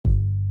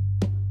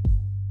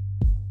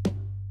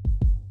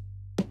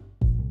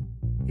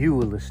You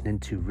are listening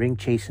to Ring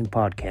Chasing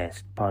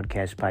podcast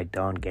by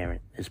Don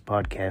Garrett. This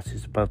podcast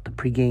is about the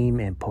pregame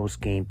and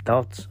postgame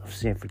thoughts of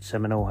Sanford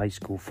Seminole High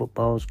School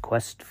football's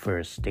quest for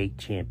a state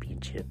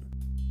championship.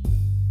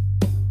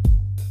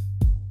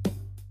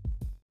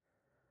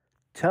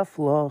 Tough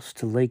loss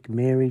to Lake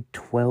Mary,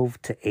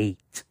 12-8.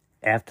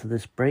 After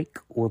this break,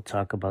 we'll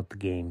talk about the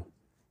game.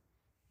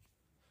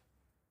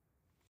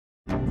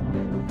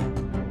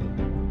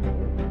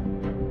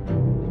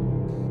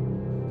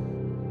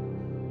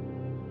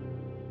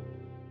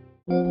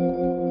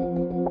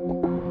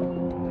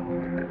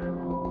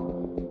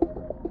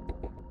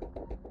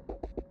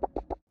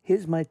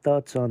 Here's my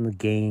thoughts on the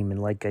game,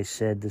 and like I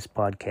said, this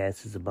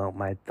podcast is about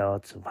my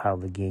thoughts of how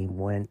the game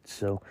went.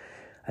 So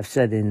I've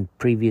said in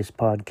previous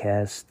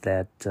podcasts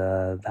that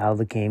how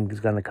the game is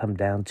going to come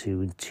down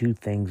to two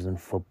things in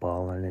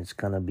football, and it's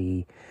going to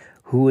be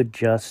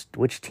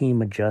which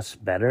team adjusts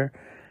better,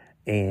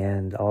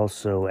 and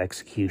also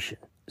execution.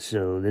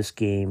 So this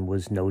game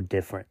was no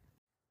different.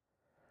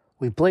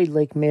 We played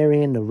Lake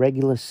Mary in the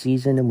regular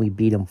season, and we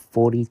beat them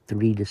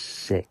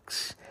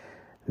 43-6.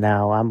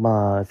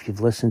 Now, if you've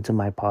listened to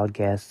my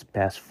podcast the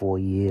past 4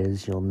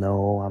 years, you'll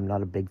know I'm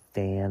not a big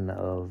fan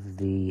of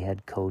the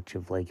head coach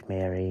of Lake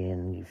Mary,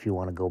 and if you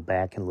want to go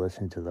back and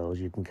listen to those,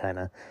 you can kind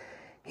of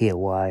hear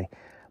why.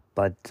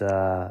 But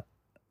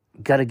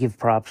got to give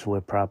props where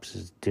props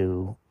is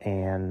due,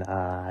 and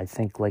I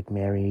think Lake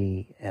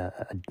Mary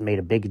made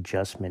a big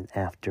adjustment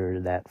after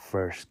that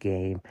first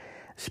game,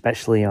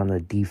 especially on the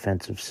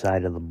defensive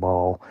side of the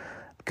ball.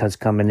 Because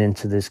coming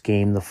into this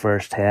game, the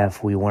first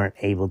half, we weren't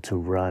able to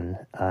run,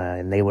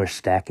 and they were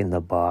stacking the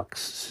box.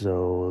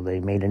 So they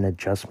made an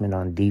adjustment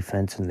on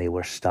defense, and they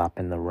were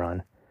stopping the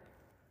run.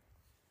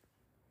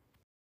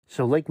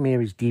 So Lake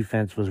Mary's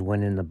defense was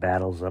winning the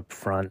battles up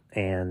front,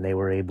 and they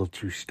were able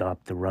to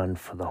stop the run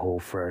for the whole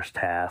first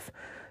half.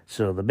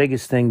 So the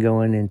biggest thing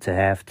going into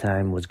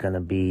halftime was going to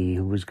be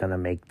who was going to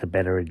make the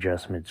better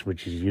adjustments,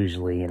 which is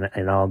usually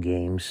in all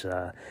games.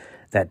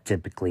 That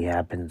typically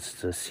happens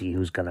to see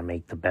who's going to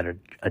make the better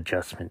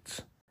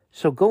adjustments.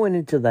 So going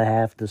into the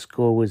half, the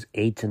score was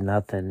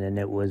 8-0, and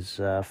it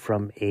was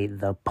from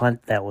the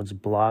punt that was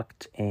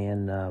blocked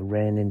and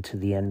ran into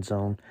the end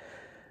zone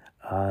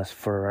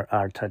for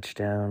our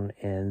touchdown,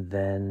 and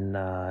then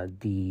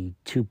the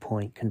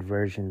 2-point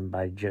conversion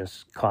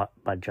caught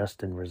by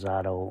Justin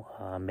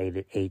Rosado made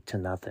it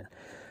 8-0.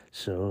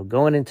 So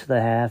going into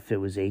the half, it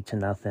was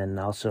 8-0.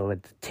 Also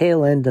at the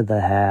tail end of the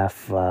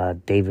half,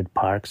 David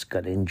Parks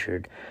got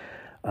injured.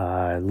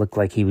 It looked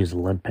like he was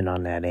limping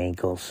on that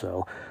ankle,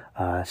 so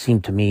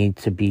seemed to me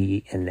to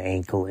be an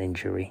ankle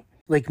injury.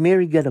 Lake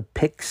Mary got a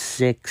pick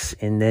six,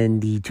 and then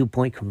the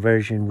 2-point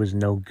conversion was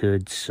no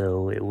good,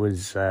 so it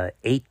was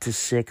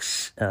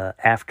 8-6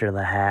 after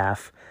the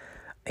half.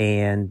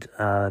 And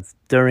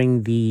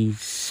during the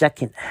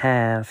second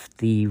half,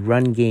 the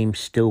run game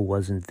still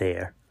wasn't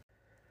there.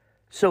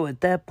 So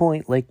at that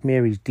point, Lake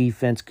Mary's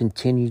defense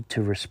continued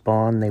to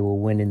respond. They were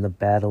winning the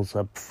battles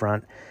up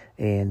front,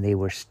 and they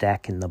were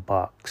stacking the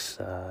box.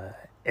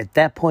 At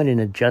that point, an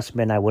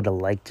adjustment I would have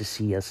liked to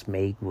see us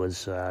make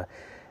was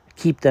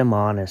keep them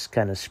honest,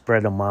 kind of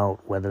spread them out,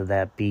 whether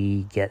that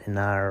be getting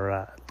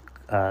our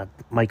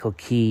Michael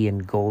Key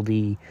and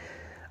Goldie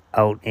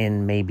out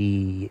in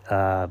maybe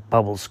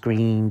bubble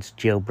screens,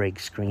 jailbreak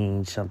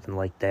screens, something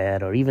like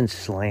that, or even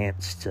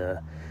slants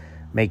to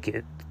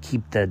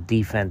keep the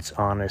defense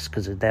honest,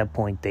 because at that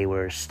point they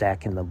were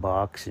stacking the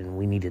box and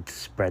we needed to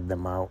spread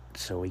them out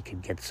so we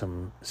could get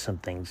some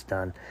things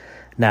done.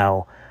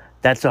 Now,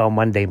 that's all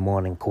Monday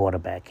morning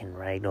quarterbacking,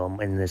 right?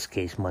 Or in this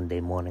case,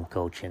 Monday morning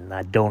coaching.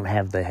 I don't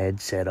have the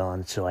headset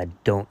on, so I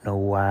don't know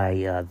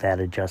why that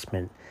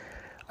adjustment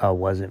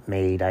wasn't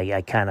made.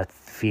 I kind of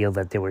feel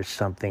that there was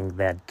something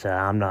that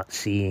I'm not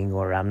seeing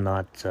or I'm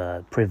not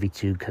privy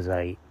to because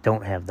I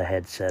don't have the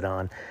headset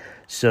on.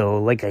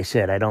 So, like I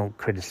said, I don't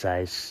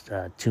criticize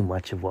too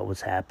much of what was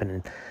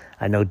happening.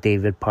 I know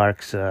David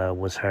Parks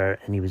was hurt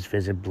and he was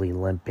visibly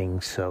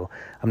limping, so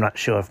I'm not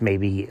sure if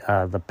maybe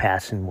the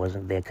passing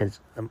wasn't there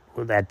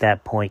at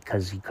that point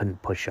because he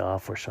couldn't push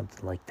off or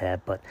something like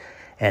that. But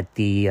at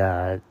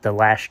the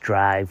last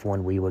drive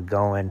when we were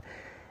going,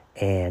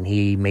 and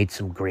he made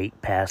some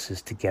great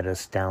passes to get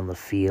us down the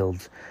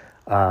field.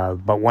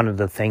 But one of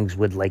the things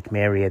with Lake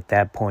Mary at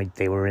that point,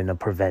 they were in a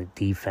prevent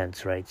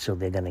defense, right? So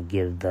they're going to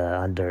give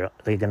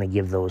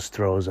those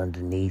throws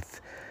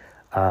underneath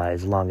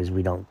as long as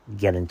we don't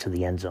get into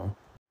the end zone.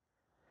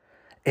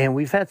 And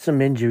we've had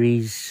some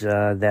injuries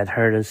that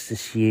hurt us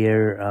this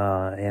year,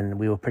 and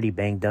we were pretty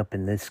banged up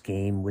in this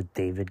game with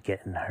David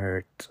getting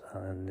hurt.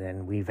 And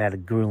then we've had a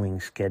grueling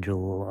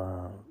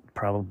schedule,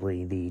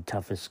 probably the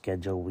toughest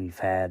schedule we've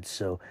had.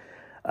 So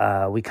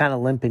we kind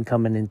of limping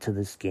coming into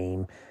this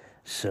game.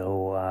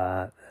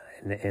 So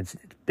it's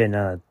been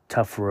a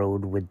tough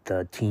road with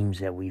the teams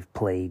that we've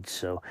played,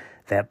 so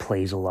that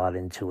plays a lot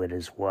into it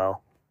as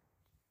well.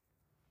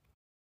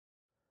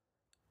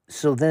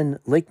 So then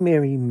Lake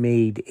Mary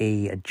made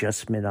a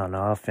adjustment on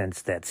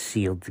offense that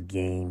sealed the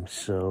game.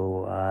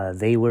 So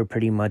they were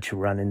pretty much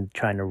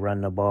trying to run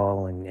the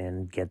ball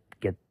and get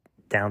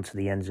down to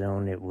the end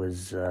zone. It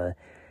was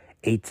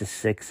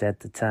 8-6 at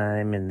the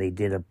time, and they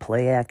did a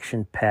play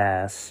action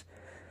pass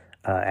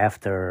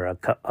after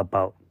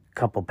about a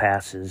couple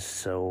passes.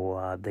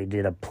 So they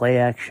did a play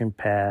action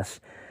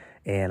pass,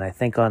 and I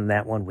think on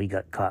that one we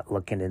got caught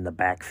looking in the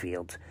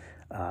backfield,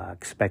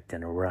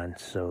 expecting a run.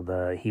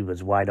 So he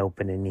was wide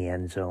open in the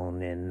end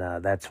zone,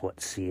 and that's what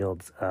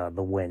sealed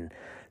the win.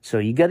 So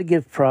you got to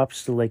give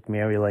props to Lake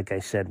Mary. Like I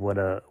said, what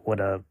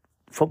a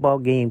football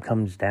game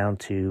comes down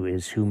to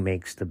is who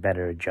makes the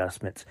better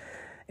adjustments.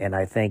 And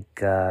I think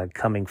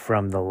coming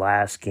from the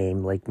last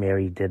game, Lake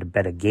Mary did a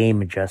better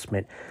game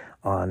adjustment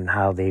on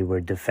how they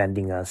were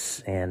defending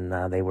us, and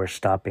they were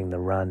stopping the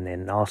run,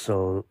 and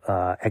also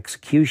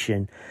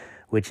execution,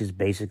 which is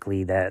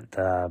basically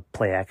that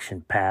play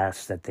action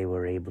pass that they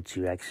were able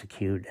to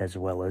execute, as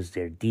well as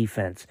their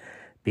defense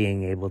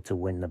being able to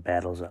win the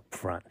battles up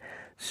front.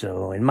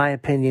 So in my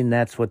opinion,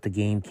 that's what the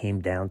game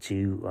came down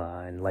to.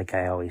 And like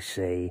I always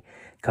say,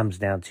 it comes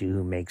down to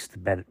who makes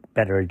the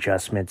better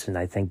adjustments. And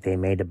I think they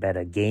made a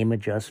better game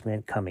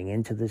adjustment coming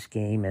into this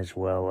game, as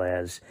well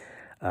as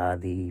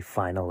the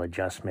final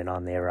adjustment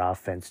on their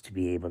offense to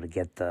be able to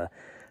get the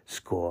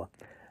score.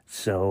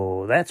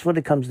 So that's what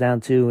it comes down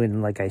to.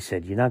 And like I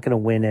said, you're not going to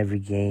win every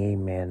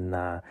game. And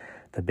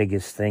the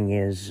biggest thing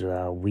is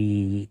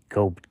we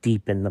go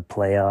deep in the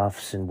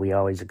playoffs, and we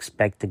always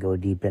expect to go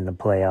deep in the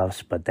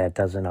playoffs, but that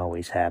doesn't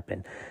always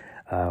happen.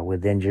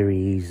 With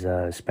injuries,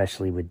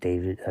 especially with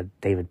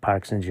David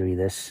Park's injury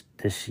this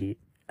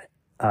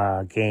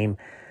game,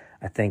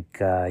 I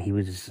think he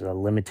was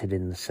limited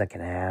in the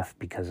second half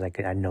because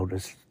I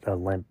noticed a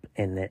limp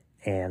in it,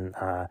 and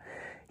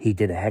he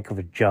did a heck of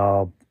a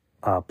job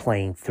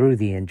playing through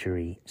the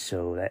injury.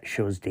 So that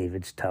shows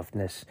David's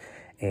toughness,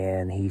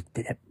 and he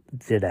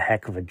did a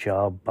heck of a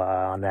job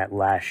on that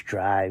last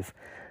drive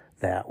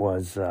that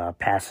was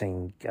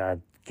passing,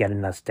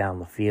 getting us down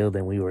the field,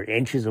 and we were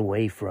inches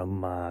away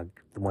from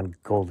when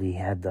Goldie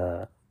had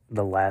the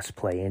last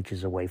play,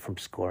 inches away from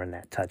scoring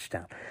that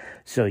touchdown.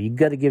 So you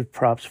got to give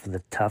props for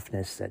the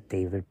toughness that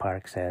David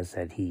Parks has,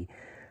 that he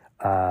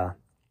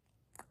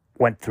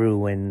went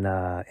through in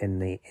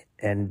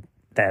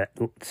that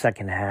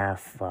second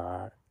half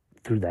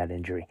through that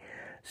injury.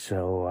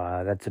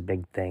 So that's a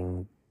big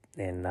thing,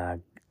 and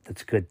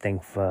that's a good thing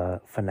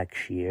for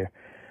next year.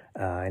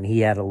 And he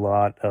had a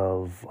lot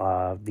of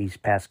these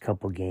past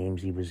couple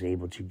games he was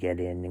able to get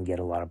in and get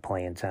a lot of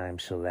playing time,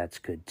 so that's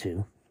good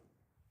too.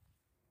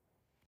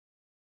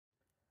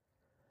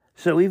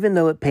 So even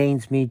though it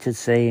pains me to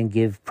say and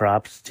give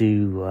props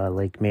to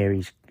Lake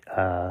Mary's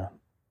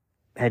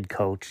head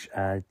coach,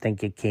 I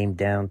think it came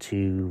down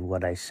to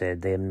what I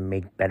said. They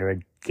make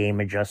better game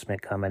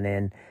adjustment coming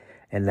in,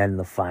 and then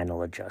the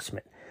final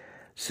adjustment.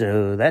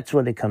 So that's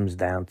what it comes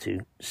down to.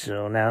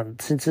 So now,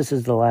 since this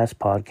is the last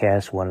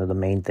podcast, one of the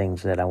main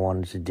things that I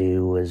wanted to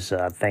do was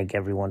thank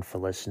everyone for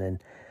listening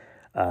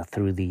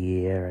through the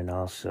year, and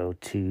also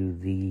to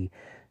the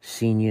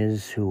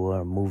seniors who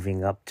are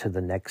moving up to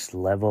the next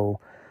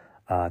level.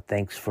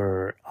 Thanks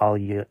for all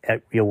your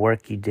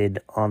work you did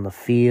on the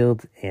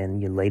field,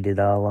 and you laid it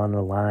all on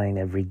the line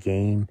every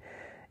game,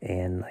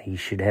 and you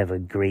should have a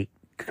great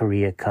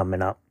career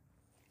coming up.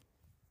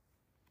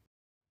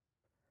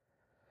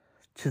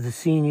 To the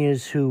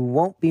seniors who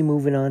won't be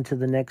moving on to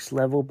the next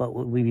level, but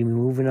will be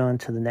moving on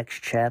to the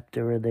next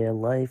chapter of their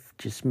life,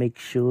 just make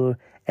sure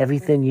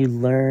everything you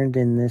learned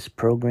in this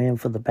program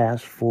for the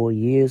past 4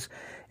 years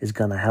is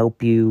going to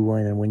help you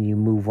when you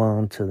move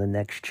on to the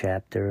next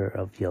chapter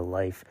of your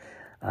life.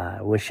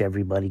 I wish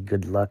everybody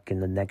good luck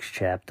in the next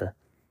chapter.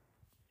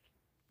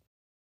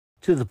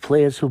 To the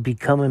players who'll be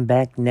coming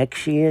back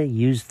next year,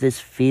 use this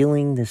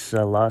feeling, this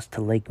loss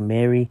to Lake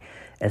Mary,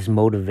 as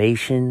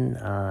motivation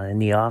in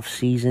the off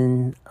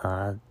season.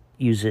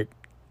 Use it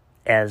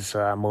as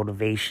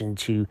motivation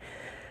to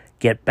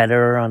get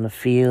better on the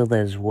field,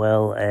 as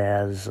well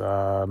as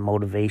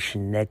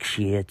motivation next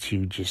year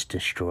to just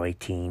destroy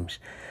teams.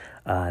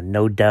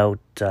 No doubt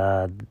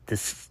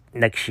this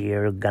next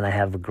year we're going to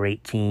have a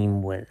great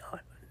team.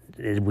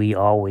 We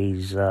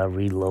always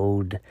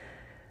reload.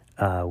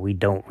 We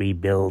don't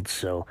rebuild,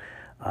 so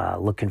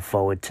looking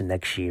forward to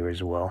next year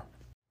as well.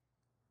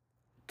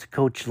 To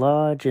Coach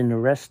Lodge and the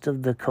rest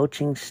of the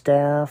coaching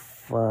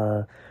staff,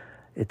 I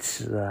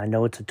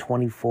know it's a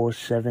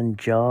 24/7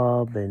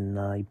 job, and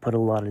you put a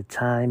lot of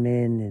time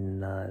in,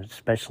 and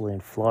especially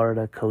in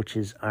Florida,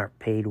 coaches aren't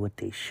paid what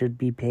they should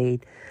be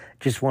paid.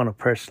 Just want to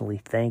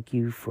personally thank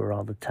you for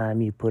all the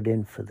time you put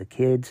in for the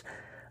kids.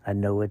 I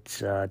know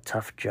it's a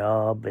tough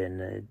job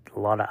and a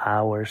lot of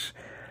hours.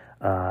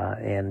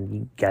 And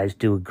you guys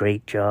do a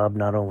great job,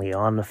 not only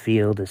on the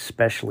field,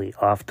 especially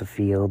off the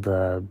field,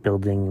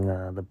 building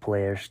the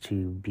players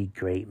to be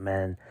great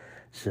men.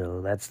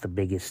 So that's the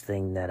biggest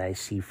thing that I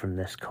see from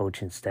this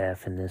coaching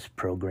staff and this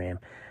program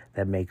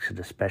that makes it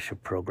a special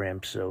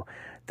program. So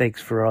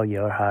thanks for all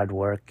your hard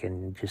work,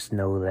 and just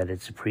know that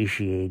it's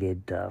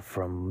appreciated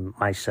from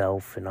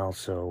myself and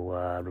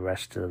also the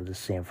rest of the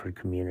Sanford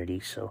community.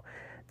 So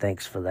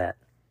thanks for that.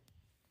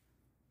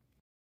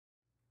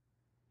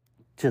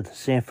 To the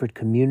Sanford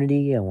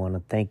community, I want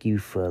to thank you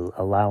for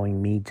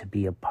allowing me to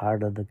be a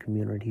part of the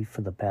community for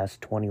the past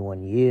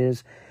 21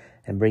 years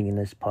and bringing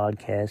this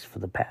podcast for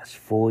the past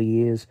 4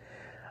 years.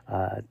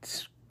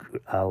 It's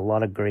a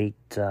lot of great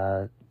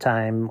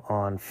time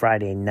on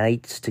Friday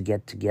nights to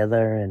get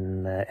together,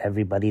 and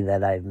everybody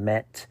that I've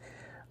met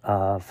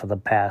for the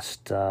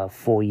past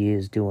 4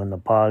 years doing the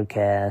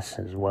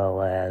podcast as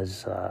well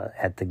as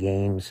at the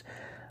games.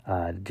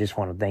 Just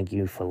want to thank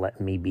you for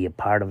letting me be a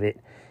part of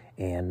it.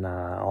 And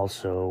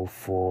also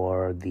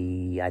for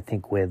I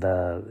think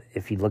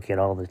if you look at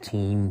all the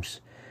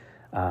teams,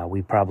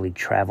 we probably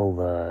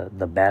travel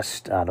the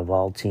best out of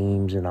all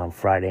teams. And on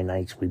Friday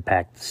nights, we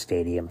pack the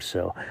stadium.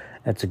 So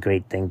that's a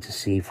great thing to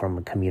see from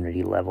a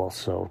community level.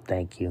 So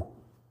thank you.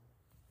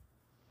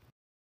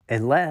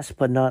 And last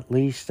but not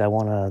least, I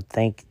want to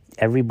thank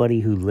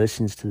everybody who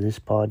listens to this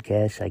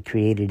podcast. I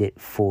created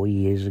it 4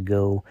 years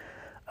ago.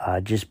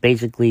 Just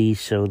basically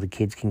so the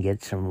kids can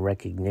get some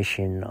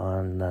recognition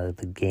on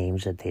the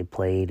games that they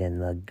played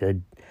and the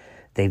good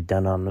they've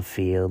done on the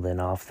field and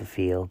off the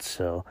field.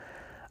 So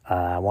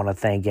I want to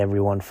thank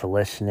everyone for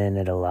listening.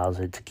 It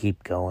allows it to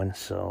keep going.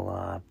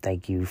 So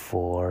thank you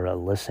for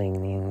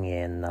listening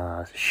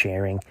and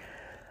sharing.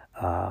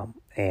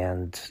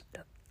 And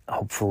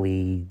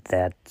hopefully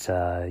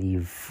that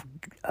you've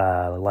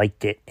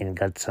liked it and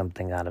got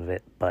something out of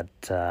it. But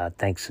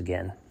thanks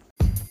again.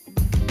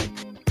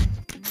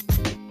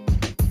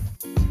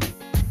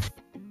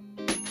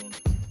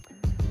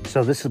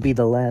 So this will be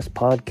the last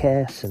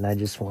podcast, and I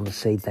just want to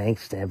say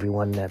thanks to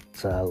everyone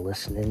that's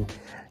listening,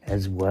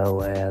 as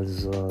well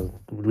as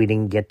we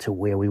didn't get to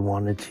where we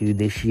wanted to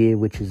this year,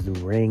 which is the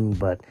ring,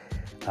 but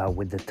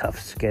with the tough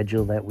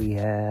schedule that we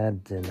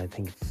had, and I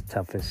think it's the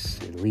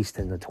toughest, at least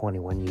in the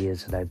 21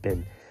 years that I've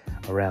been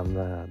around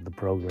the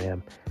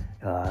program,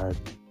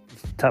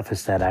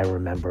 toughest that I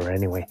remember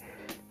anyway.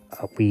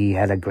 We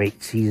had a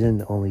great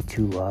season, only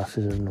 2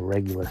 losses in the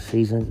regular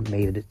season,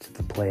 made it to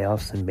the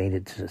playoffs and made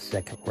it to the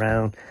second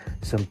round.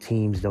 Some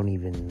teams don't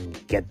even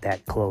get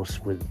that close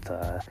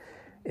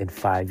in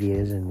 5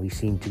 years, and we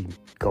seem to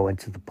go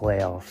into the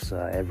playoffs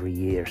every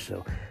year.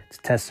 So it's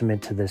a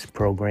testament to this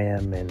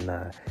program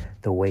and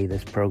the way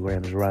this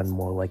program is run,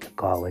 more like a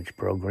college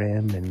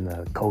program, and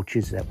the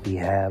coaches that we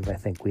have. I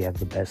think we have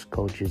the best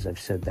coaches. I've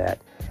said that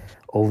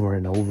over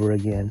and over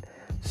again.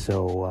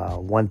 So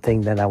one thing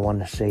that I want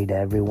to say to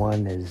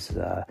everyone is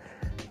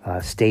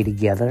stay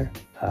together.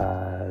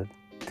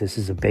 This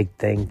is a big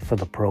thing for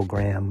the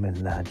program,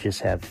 and just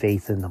have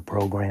faith in the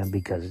program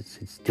because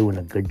it's doing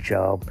a good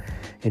job,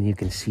 and you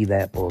can see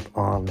that both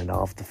on and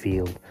off the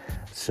field.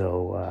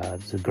 So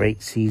it's a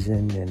great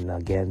season, and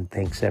again,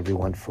 thanks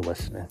everyone for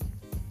listening.